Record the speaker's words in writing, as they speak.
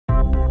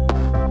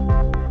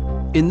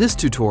In this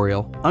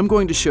tutorial, I'm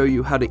going to show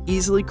you how to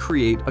easily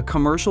create a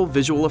commercial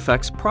visual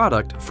effects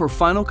product for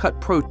Final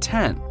Cut Pro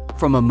 10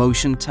 from a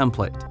motion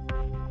template.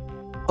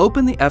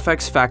 Open the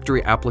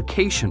FxFactory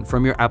application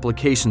from your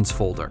Applications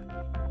folder.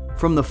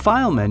 From the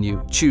File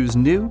menu, choose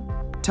New,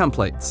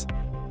 Templates.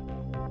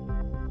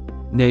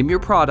 Name your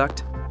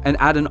product and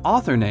add an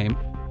author name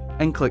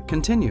and click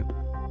Continue.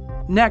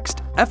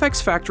 Next,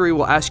 FxFactory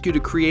will ask you to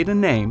create a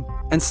name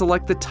and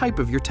select the type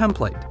of your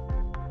template.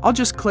 I'll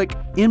just click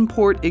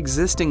Import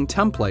Existing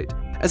Template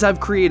as I've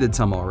created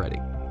some already.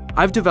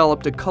 I've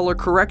developed a color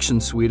correction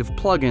suite of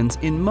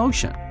plugins in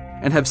Motion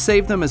and have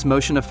saved them as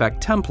motion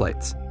effect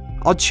templates.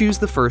 I'll choose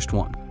the first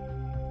one.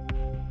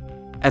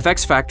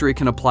 FxFactory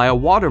can apply a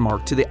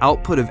watermark to the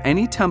output of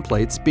any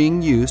templates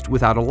being used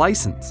without a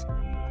license.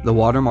 The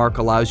watermark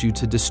allows you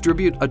to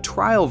distribute a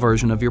trial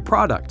version of your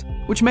product,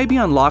 which may be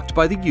unlocked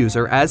by the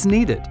user as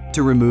needed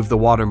to remove the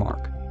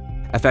watermark.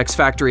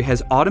 FxFactory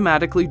has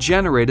automatically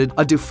generated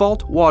a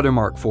default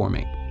watermark for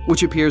me,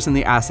 which appears in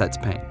the Assets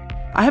pane.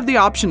 I have the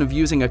option of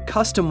using a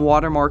custom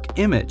watermark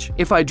image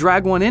if I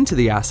drag one into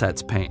the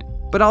Assets pane,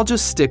 but I'll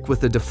just stick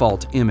with the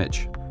default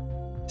image.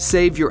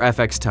 Save your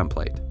FX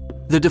template.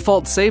 The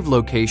default save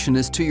location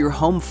is to your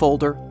Home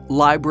folder,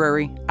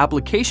 Library,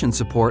 Application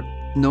Support,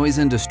 Noise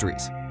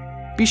Industries.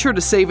 Be sure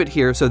to save it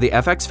here so the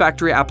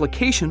FxFactory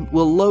application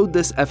will load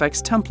this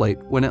FX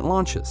template when it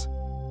launches.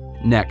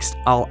 Next,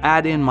 I'll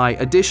add in my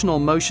additional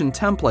motion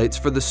templates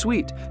for the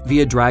suite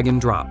via drag and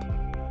drop.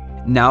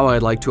 Now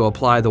I'd like to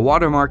apply the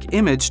watermark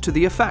image to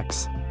the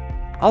effects.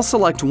 I'll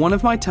select one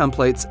of my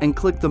templates and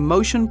click the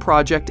Motion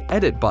Project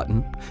Edit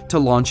button to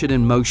launch it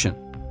in Motion.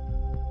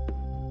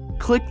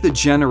 Click the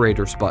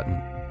Generators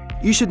button.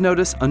 You should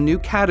notice a new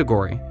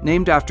category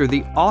named after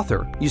the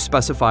author you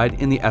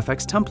specified in the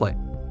FX template.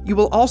 You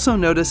will also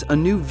notice a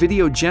new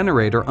video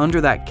generator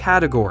under that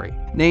category,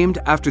 named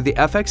after the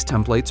FX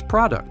template's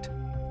product.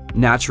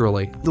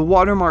 Naturally, the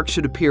watermark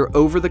should appear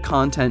over the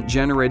content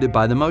generated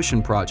by the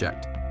Motion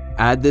project.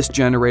 Add this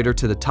generator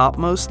to the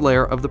topmost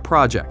layer of the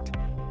project.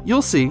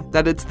 You'll see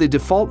that it's the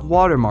default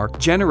watermark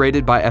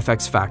generated by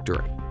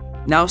FxFactory.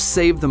 Now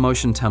save the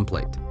Motion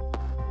template.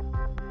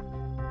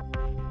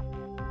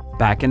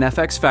 Back in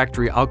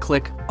FxFactory, I'll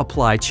click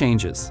Apply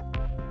Changes.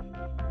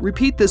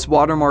 Repeat this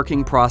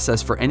watermarking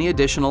process for any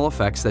additional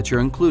effects that you're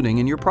including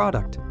in your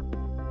product.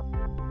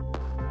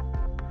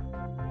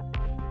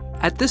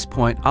 At this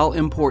point, I'll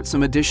import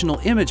some additional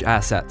image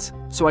assets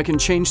so I can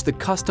change the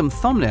custom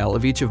thumbnail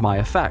of each of my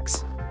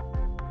effects.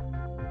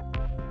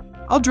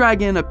 I'll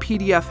drag in a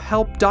PDF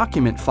help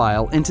document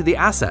file into the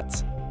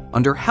assets.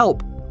 Under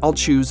Help, I'll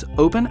choose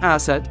Open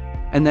Asset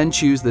and then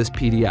choose this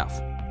PDF.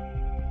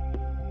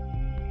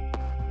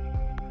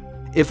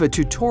 If a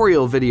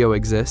tutorial video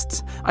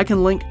exists, I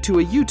can link to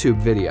a YouTube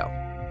video.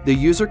 The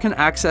user can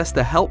access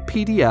the Help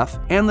PDF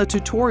and the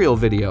tutorial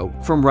video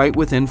from right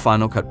within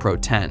Final Cut Pro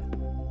 10.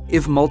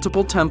 If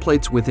multiple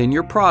templates within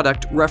your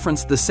product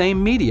reference the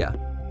same media,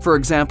 for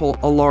example,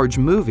 a large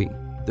movie,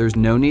 there's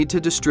no need to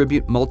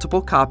distribute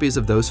multiple copies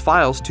of those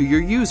files to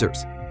your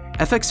users.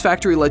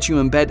 FxFactory lets you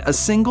embed a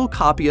single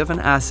copy of an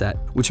asset,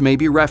 which may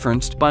be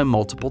referenced by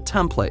multiple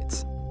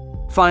templates.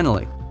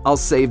 Finally, I'll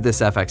save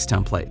this FX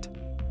template.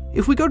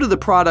 If we go to the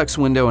Products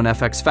window in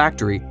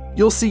FxFactory,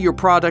 you'll see your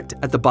product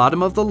at the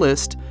bottom of the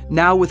list,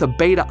 now with a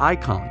beta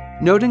icon,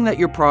 noting that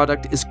your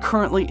product is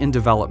currently in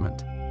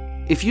development.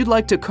 If you'd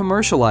like to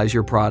commercialize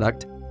your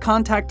product,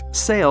 contact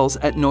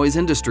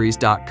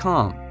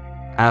sales@noiseindustries.com.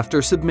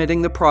 After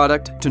submitting the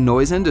product to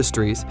Noise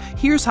Industries,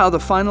 here's how the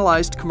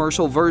finalized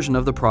commercial version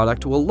of the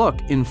product will look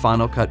in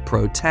Final Cut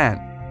Pro 10.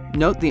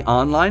 Note the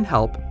Online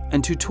Help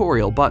and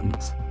Tutorial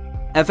buttons.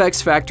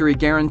 FxFactory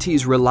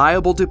guarantees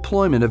reliable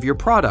deployment of your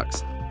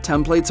products.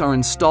 Templates are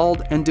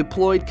installed and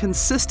deployed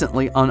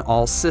consistently on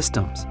all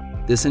systems.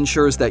 This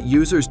ensures that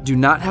users do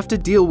not have to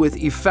deal with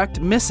effect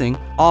missing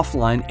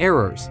offline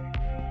errors.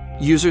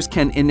 Users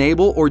can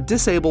enable or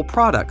disable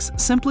products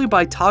simply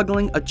by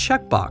toggling a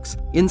checkbox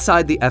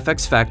inside the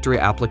FxFactory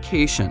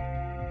application.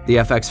 The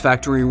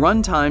FxFactory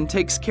runtime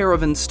takes care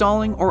of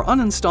installing or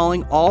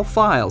uninstalling all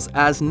files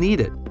as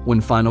needed when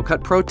Final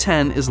Cut Pro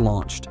 10 is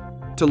launched.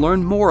 To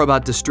learn more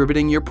about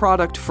distributing your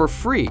product for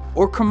free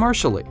or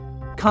commercially,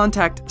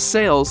 contact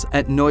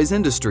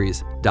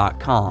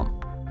sales@noiseindustries.com.